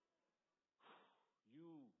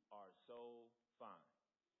 you are so fine.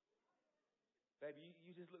 Baby,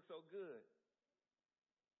 you just look so good.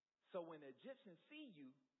 So when the Egyptians see you,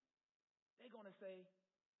 they're going to say,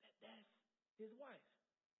 that's his wife.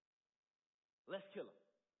 Let's kill him.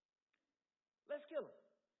 Let's kill him.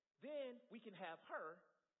 Then we can have her.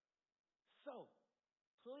 So,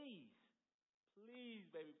 please,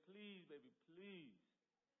 baby, please.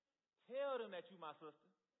 Tell them that you my sister.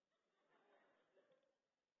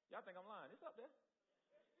 Y'all think I'm lying. It's up there.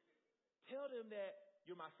 Tell them that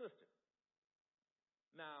you're my sister.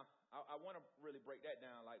 Now, I want to really break that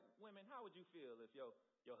down. Like, women, how would you feel if your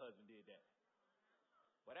husband did that?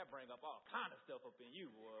 Well, that bring up all kind of stuff up in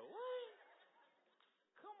you, boy. What?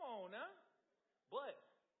 Come on now. But,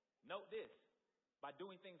 note this. by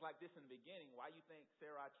doing things like this in the beginning, why you think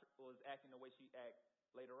Sarai was acting the way she acted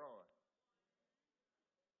later on?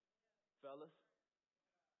 Fellas,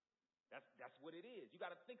 that's what it is. You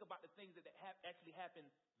got to think about the things that actually happened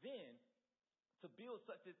then to build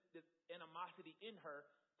such this animosity in her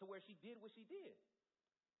to where she did what she did.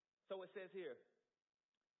 So it says here,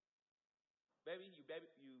 baby, you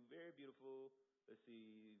very beautiful. Let's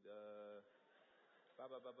see, blah,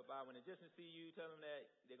 blah, blah, blah, blah. When the Egyptians see you, tell them that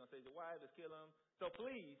they're going to say, your wife, let's kill them. So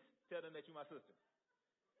please tell them that you're my sister.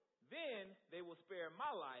 Then they will spare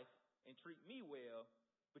my life and treat me well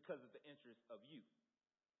because of the interest of you.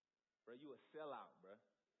 Bro, you a sellout, bro.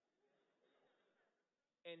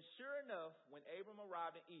 And sure enough, when Abram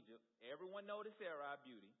arrived in Egypt, everyone noticed Sarai's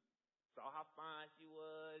beauty, saw how fine she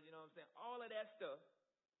was, you know what I'm saying? All of that stuff.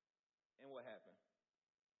 And what happened?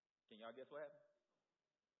 Can y'all guess what happened?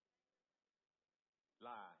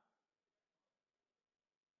 Lie.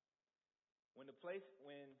 When the place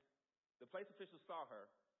officials saw her,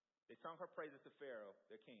 they sung her praises to Pharaoh,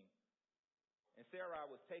 their king. And Sarai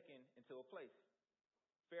was taken into a place.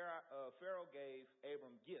 Pharaoh gave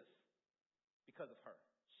Abram gifts because of her.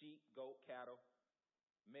 Sheep, goat, cattle,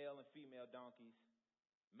 male and female donkeys,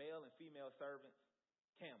 male and female servants,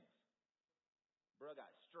 camels. Bruh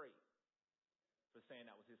got straight for saying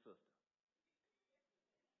that was his sister.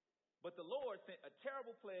 But the Lord sent a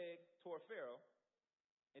terrible plague toward Pharaoh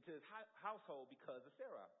into his household because of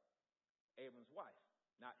Sarai, Abram's wife,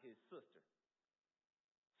 not his sister.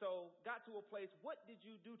 So got to a place, what did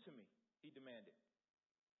you do to me? He demanded.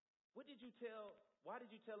 Why did you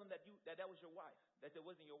tell him that was your wife, that it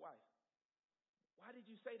wasn't your wife? Why did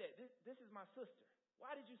you say that? This is my sister.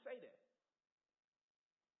 Why did you say that?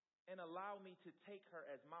 And allow me to take her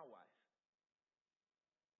as my wife.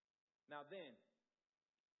 Now then,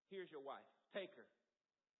 here's your wife. Take her.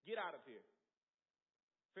 Get out of here.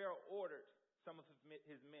 Pharaoh ordered some of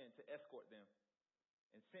his men to escort them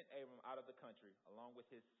and sent Abram out of the country along with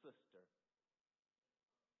his sister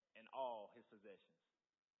and all his possessions.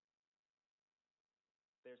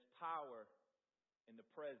 There's power in the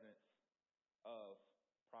presence of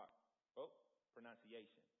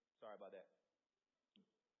pronunciation. Sorry about that.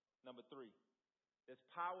 Number 3, there's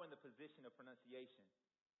power in the position of pronunciation,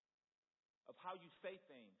 of how you say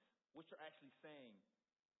things, what you're actually saying,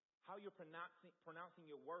 how you're pronouncing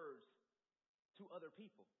your words to other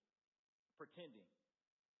people, pretending,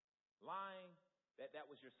 lying that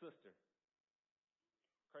was your sister.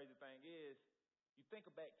 Crazy thing is, you think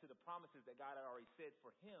back to the promises that God had already said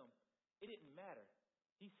for him, it didn't matter.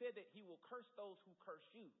 He said that he will curse those who curse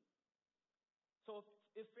you. So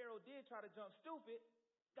if Pharaoh did try to jump stupid,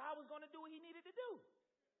 God was going to do what he needed to do.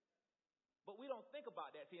 But we don't think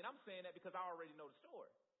about that. See, and I'm saying that because I already know the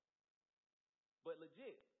story. But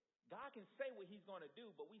legit, God can say what he's going to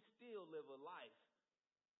do, but we still live a life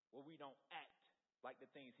where we don't act like the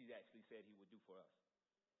things he actually said he would do for us.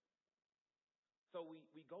 So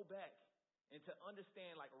we go back and to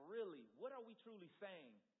understand, like, really, what are we truly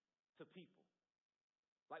saying to people?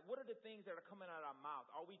 Like, what are the things that are coming out of our mouth?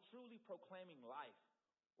 Are we truly proclaiming life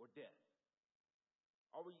or death?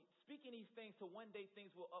 Are we speaking these things so one day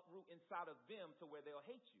things will uproot inside of them to where they'll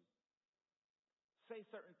hate you? Say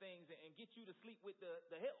certain things and get you to sleep with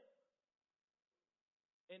the help.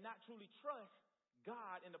 And not truly trust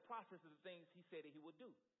God in the process of the things he said that he would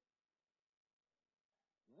do.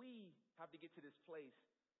 We have to get to this place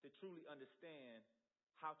to truly understand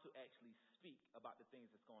how to actually speak about the things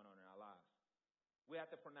that's going on in our lives. We have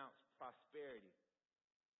to pronounce prosperity,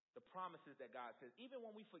 the promises that God says. Even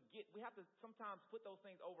when we forget, we have to sometimes put those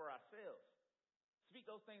things over ourselves, speak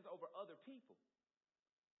those things over other people,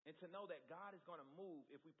 and to know that God is going to move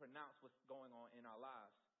if we pronounce what's going on in our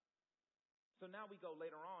lives. So now we go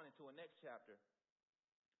later on into a next chapter,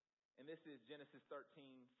 and this is Genesis 13,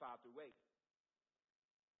 5-8.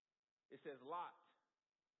 It says, Lot,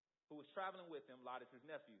 who was traveling with him, Lot is his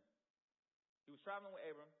nephew. He was traveling with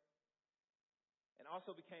Abram and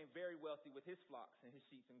also became very wealthy with his flocks and his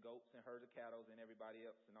sheep and goats and herds of cattle and everybody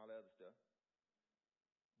else and all that other stuff.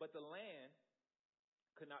 But the land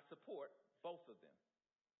could not support both of them.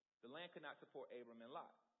 The land could not support Abram and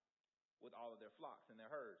Lot with all of their flocks and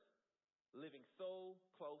their herds, living so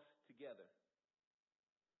close together.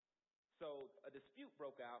 So a dispute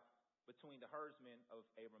broke out between the herdsmen of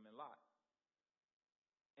Abram and Lot.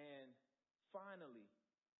 And finally,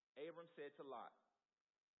 Abram said to Lot,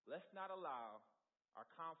 let's not allow our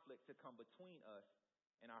conflict to come between us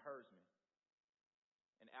and our herdsmen.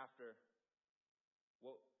 And after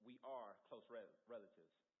what we are, close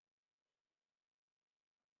relatives.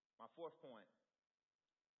 My 4th point,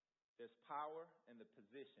 there's power in the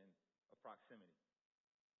position of proximity.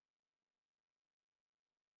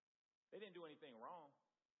 They didn't do anything wrong.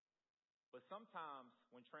 But sometimes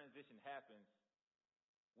when transition happens,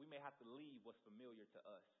 we may have to leave what's familiar to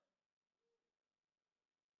us.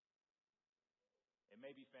 It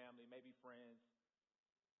may be family, it may be friends,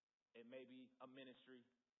 it may be a ministry.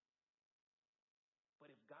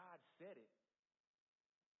 But if God said it,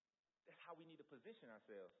 that's how we need to position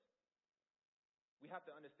ourselves. We have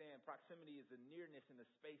to understand proximity is a nearness in the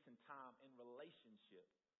space and time in relationship.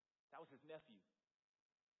 That was his nephew.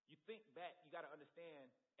 You think back, you got to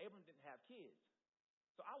understand, Abram didn't have kids.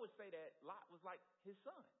 So I would say that Lot was like his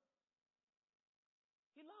son.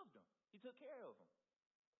 He loved him. He took care of him.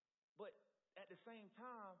 But at the same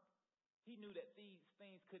time, he knew that these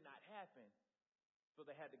things could not happen, so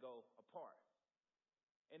they had to go apart.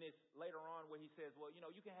 And it's later on where he says, well,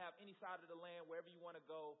 you can have any side of the land, wherever you want to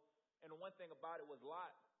go. And the one thing about it was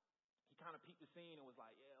Lot, he kind of peeped the scene and was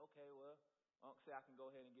like, yeah, okay, well, Uncle say I can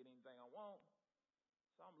go ahead and get anything I want.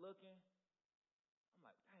 So I'm looking. I'm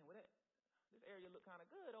like, dang, well, this area look kind of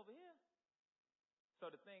good over here. So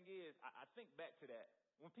the thing is, I think back to that.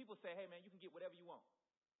 When people say, hey, man, you can get whatever you want,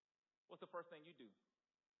 what's the first thing you do?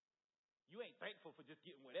 You ain't thankful for just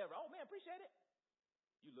getting whatever. Oh, man, appreciate it.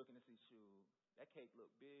 You looking to see, shoot, that cake look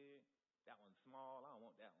big. That one's small. I don't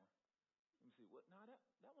want that one. Let me see. What? No,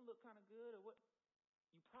 that one look kind of good. Or what?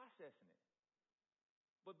 You processing it.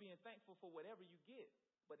 But being thankful for whatever you get.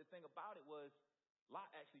 But the thing about it was, Lot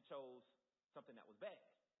actually chose something that was bad.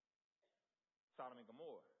 Sodom and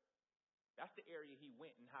Gomorrah. That's the area he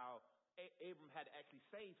went, and how Abram had to actually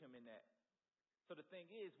save him in that. So the thing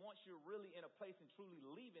is, once you're really in a place and truly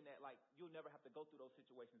leaving that, like, you'll never have to go through those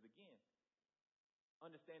situations again.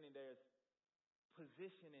 Understanding there's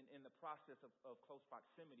position in the process of close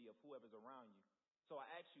proximity of whoever's around you. So I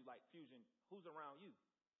ask you, like, Fusion, who's around you?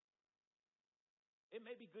 It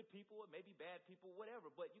may be good people, it may be bad people, whatever,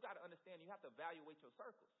 but you got to understand, you have to evaluate your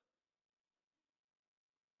circles.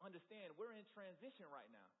 Understand, we're in transition right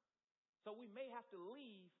now. So we may have to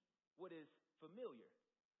leave what is familiar.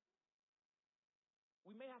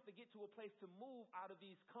 We may have to get to a place to move out of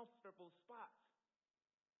these comfortable spots.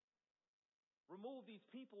 Remove these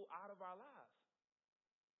people out of our lives.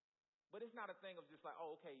 But it's not a thing of just like,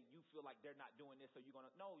 oh, okay, you feel like they're not doing this, so you're going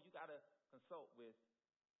to. No, you got to consult with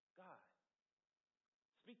God.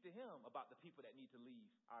 Speak to him about the people that need to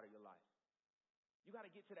leave out of your life. You got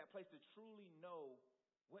to get to that place to truly know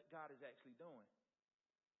what God is actually doing.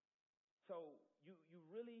 So you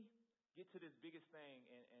really get to this biggest thing,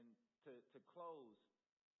 and to close,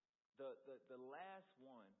 the last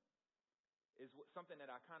one is something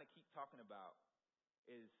that I kind of keep talking about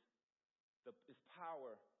is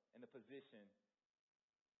power and the position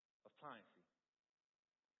of pliancy.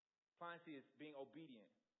 Pliancy is being obedient,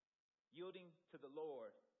 yielding to the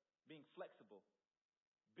Lord, being flexible,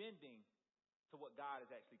 bending to what God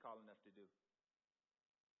is actually calling us to do.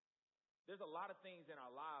 There's a lot of things in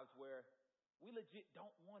our lives where we legit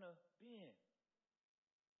don't want to bend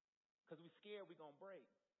because we're scared we're going to break.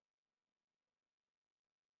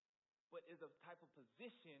 But it's a type of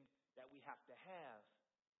position that we have to have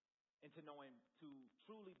into knowing to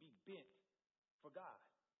truly be bent for God.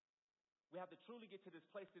 We have to truly get to this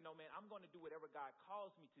place to know, man, I'm going to do whatever God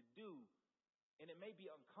calls me to do. And it may be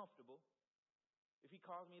uncomfortable. If he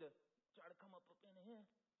calls me to try to come up in here,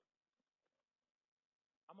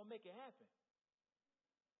 I'm going to make it happen.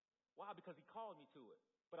 Why? Because he called me to it.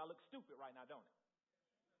 But I look stupid right now, don't it?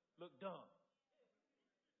 Look dumb.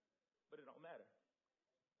 But it don't matter.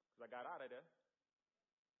 Because I got out of there.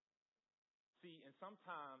 See, and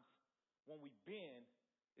sometimes when we bend,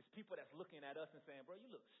 it's people that's looking at us and saying, bro, you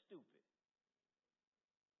look stupid.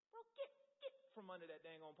 Bro, get from under that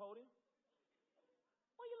dang on podium.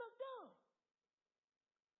 Well, you look dumb.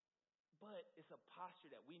 But it's a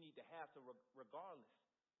posture that we need to have to regardless.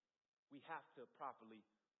 We have to properly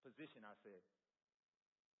position ourselves.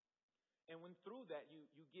 And when through that,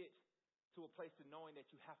 you get to a place to knowing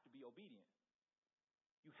that you have to be obedient.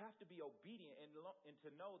 You have to be obedient and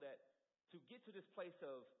to know that to get to this place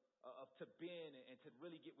of to bend and to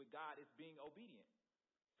really get with God is being obedient.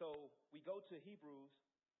 So we go to Hebrews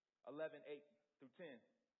 11:8-10.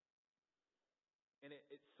 And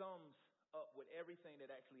it sums up with everything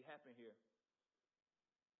that actually happened here.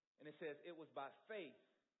 And it says, it was by faith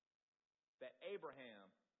that Abraham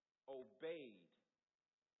obeyed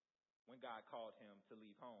when God called him to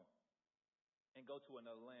leave home and go to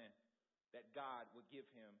another land that God would give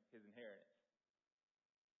him his inheritance.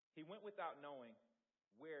 He went without knowing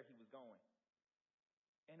where he was going.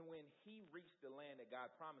 And when he reached the land that God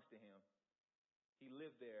promised to him, he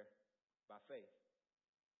lived there by faith.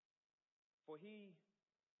 For he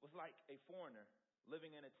was like a foreigner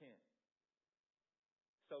living in a tent,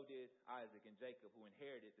 so did Isaac and Jacob, who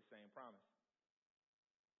inherited the same promise.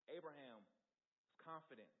 Abraham was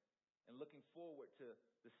confident and looking forward to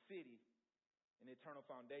the city and eternal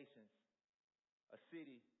foundations, a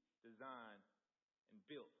city designed and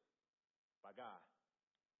built by God.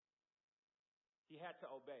 He had to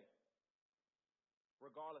obey,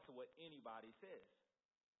 regardless of what anybody says.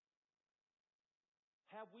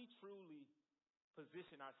 Have we truly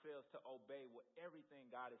positioned ourselves to obey what everything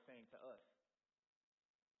God is saying to us?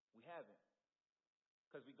 We haven't.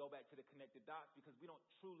 Because we go back to the connected dots because we don't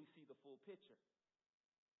truly see the full picture.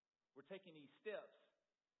 We're taking these steps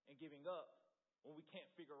and giving up when we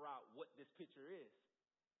can't figure out what this picture is.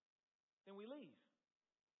 Then we leave.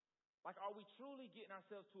 Like, are we truly getting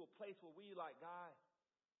ourselves to a place where we like, God,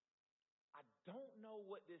 I don't know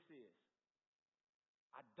what this is.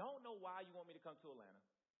 I don't know why you want me to come to Atlanta.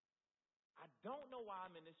 I don't know why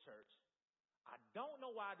I'm in this church. I don't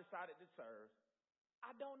know why I decided to serve.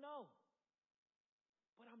 I don't know.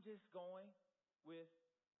 But I'm just going with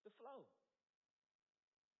the flow.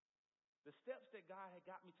 The steps that God had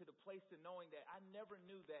got me to the place to knowing that I never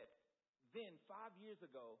knew that then, 5 years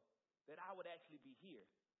ago, that I would actually be here.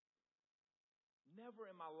 Never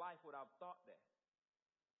in my life would I have thought that.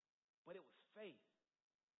 But it was faith.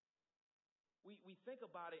 We think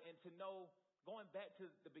about it, and to know, going back to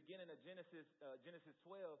the beginning of Genesis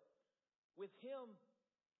 12, with him,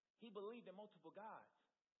 he believed in multiple gods.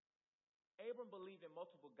 Abram believed in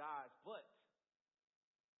multiple gods, but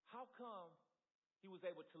how come he was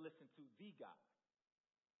able to listen to the God?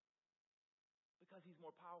 Because he's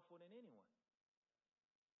more powerful than anyone.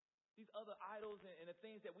 These other idols and the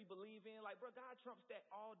things that we believe in, like, bro, God trumps that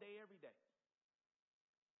all day, every day.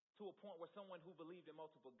 To a point where someone who believed in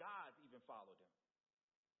multiple gods even followed him.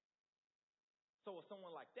 So if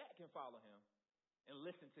someone like that can follow him and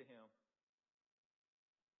listen to him,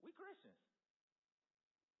 we Christians.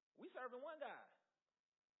 We serving one God.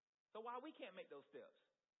 So why we can't make those steps?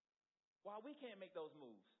 Why we can't make those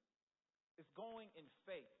moves? It's going in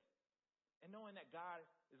faith and knowing that God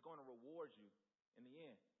is going to reward you in the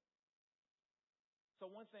end. So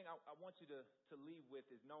one thing I want you to leave with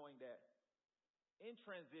is knowing that in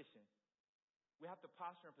transition, we have to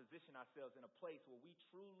posture and position ourselves in a place where we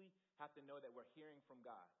truly have to know that we're hearing from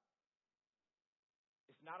God.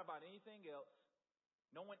 It's not about anything else.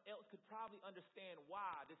 No one else could probably understand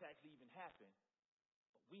why this actually even happened.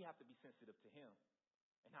 But we have to be sensitive to him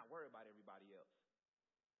and not worry about everybody else.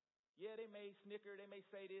 Yeah, they may snicker, they may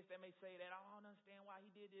say this, they may say that. I don't understand why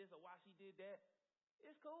he did this or why she did that.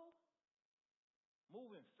 It's cool.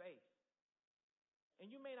 Move in faith. And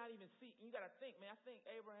you may not even see, and you got to think, man, I think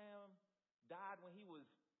Abraham died when he was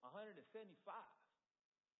 175.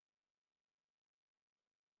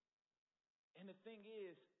 And the thing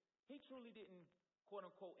is, he truly didn't, quote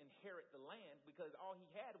unquote, inherit the land because all he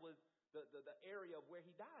had was the area of where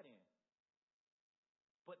he died in.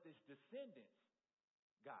 But his descendants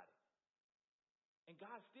got it. And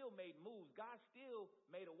God still made moves. God still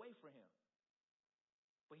made a way for him.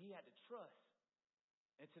 But he had to trust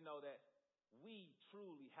and to know that we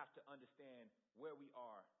truly have to understand where we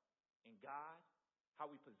are in God, how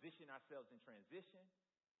we position ourselves in transition,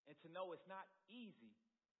 and to know it's not easy,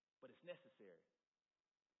 but it's necessary.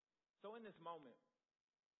 So in this moment,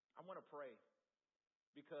 I want to pray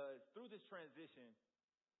because through this transition,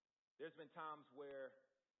 there's been times where,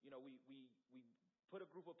 we put a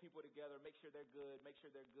group of people together, make sure they're good, make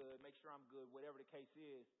sure I'm good, whatever the case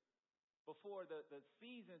is. Before the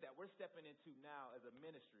season that we're stepping into now as a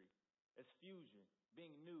ministry, as Fusion,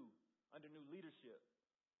 being new, under new leadership,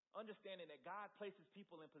 understanding that God places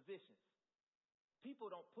people in positions.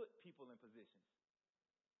 People don't put people in positions.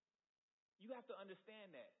 You have to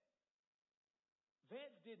understand that.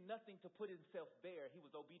 Vance did nothing to put himself there. He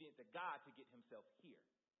was obedient to God to get himself here.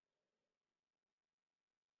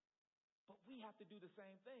 But we have to do the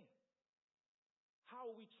same thing. How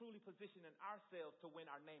are we truly positioning ourselves to when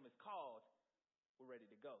our name is called, we're ready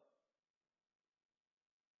to go?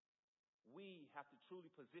 We have to truly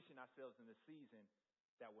position ourselves in the season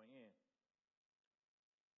that we're in.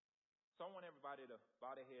 So I want everybody to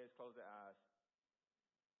bow their heads, close their eyes.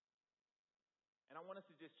 And I want us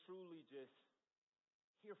to just truly just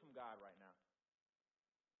hear from God right now.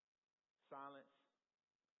 Silence.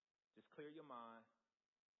 Just clear your mind.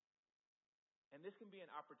 And this can be an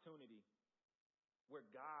opportunity where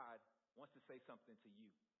God wants to say something to you.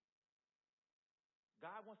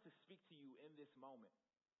 God wants to speak to you in this moment.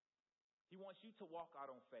 He wants you to walk out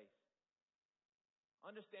on faith.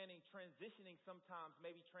 Understanding, transitioning sometimes,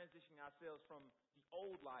 maybe transitioning ourselves from the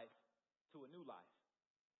old life to a new life.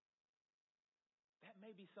 That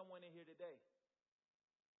may be someone in here today.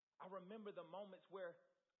 I remember the moments where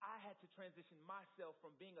I had to transition myself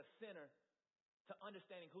from being a sinner to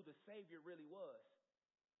understanding who the Savior really was.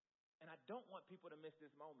 And I don't want people to miss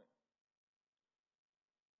this moment.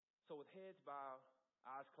 So with heads bowed,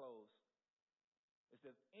 eyes closed, if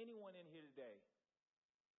there's anyone in here today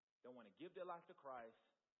that want to give their life to Christ,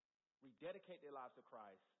 rededicate their lives to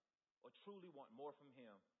Christ, or truly want more from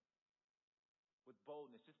Him, with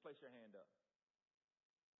boldness, just place your hand up.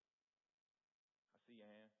 I see your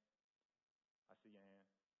hand. I see your hand.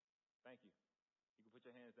 Thank you. You can put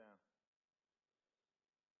your hands down.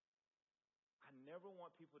 I never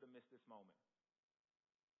want people to miss this moment.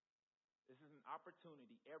 This is an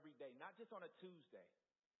opportunity every day, not just on a Tuesday,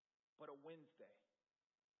 but a Wednesday,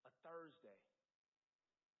 a Thursday.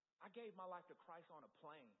 I gave my life to Christ on a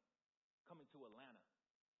plane coming to Atlanta.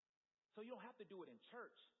 So you don't have to do it in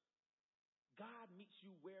church. God meets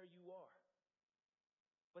you where you are.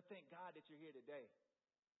 But thank God that you're here today.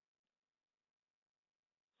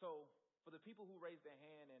 So for the people who raised their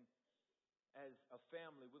hand, and as a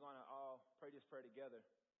family, we're going to all pray this prayer together.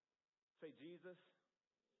 Say, Jesus,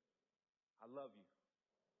 I love you.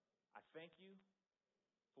 I thank you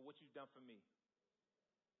for what you've done for me.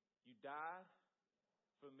 You died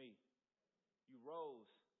for me. You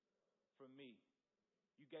rose for me.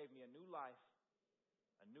 You gave me a new life,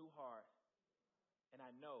 a new heart, and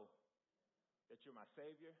I know that you're my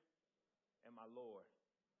Savior and my Lord.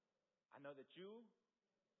 I know that you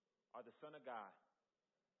are the Son of God,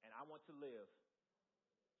 and I want to live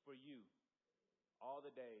for you all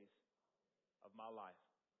the days of my life.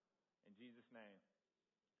 In Jesus' name.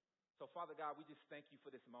 So, Father God, we just thank you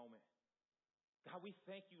for this moment. God, we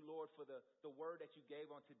thank you, Lord, for the word that you gave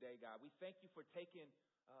on today, God. We thank you for taking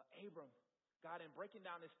Abram, God, and breaking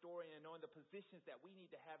down this story and knowing the positions that we need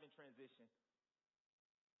to have in transition.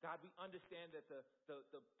 God, we understand that the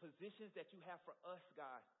positions that you have for us,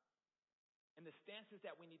 God, and the stances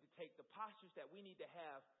that we need to take, the postures that we need to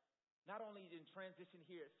have, not only in transition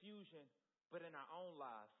here at Fusion, but in our own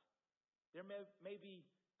lives. There may be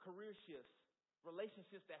career shifts,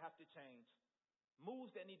 relationships that have to change, moves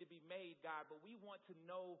that need to be made, God, but we want to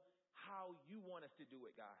know how you want us to do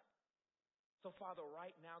it, God. So, Father,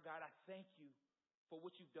 right now, God, I thank you for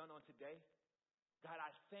what you've done on today. God,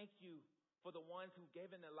 I thank you for the ones who've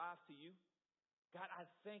given their lives to you. God, I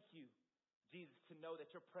thank you, Jesus, to know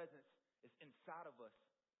that your presence is inside of us.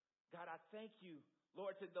 God, I thank you,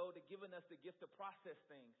 Lord, to know that giving us the gift to process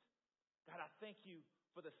things. God, I thank you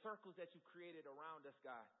for the circles that you created around us,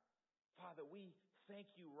 God. Father, we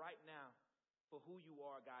thank you right now for who you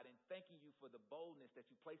are, God, and thanking you for the boldness that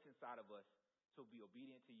you place inside of us to be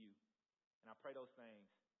obedient to you. And I pray those things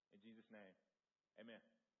in Jesus' name. Amen.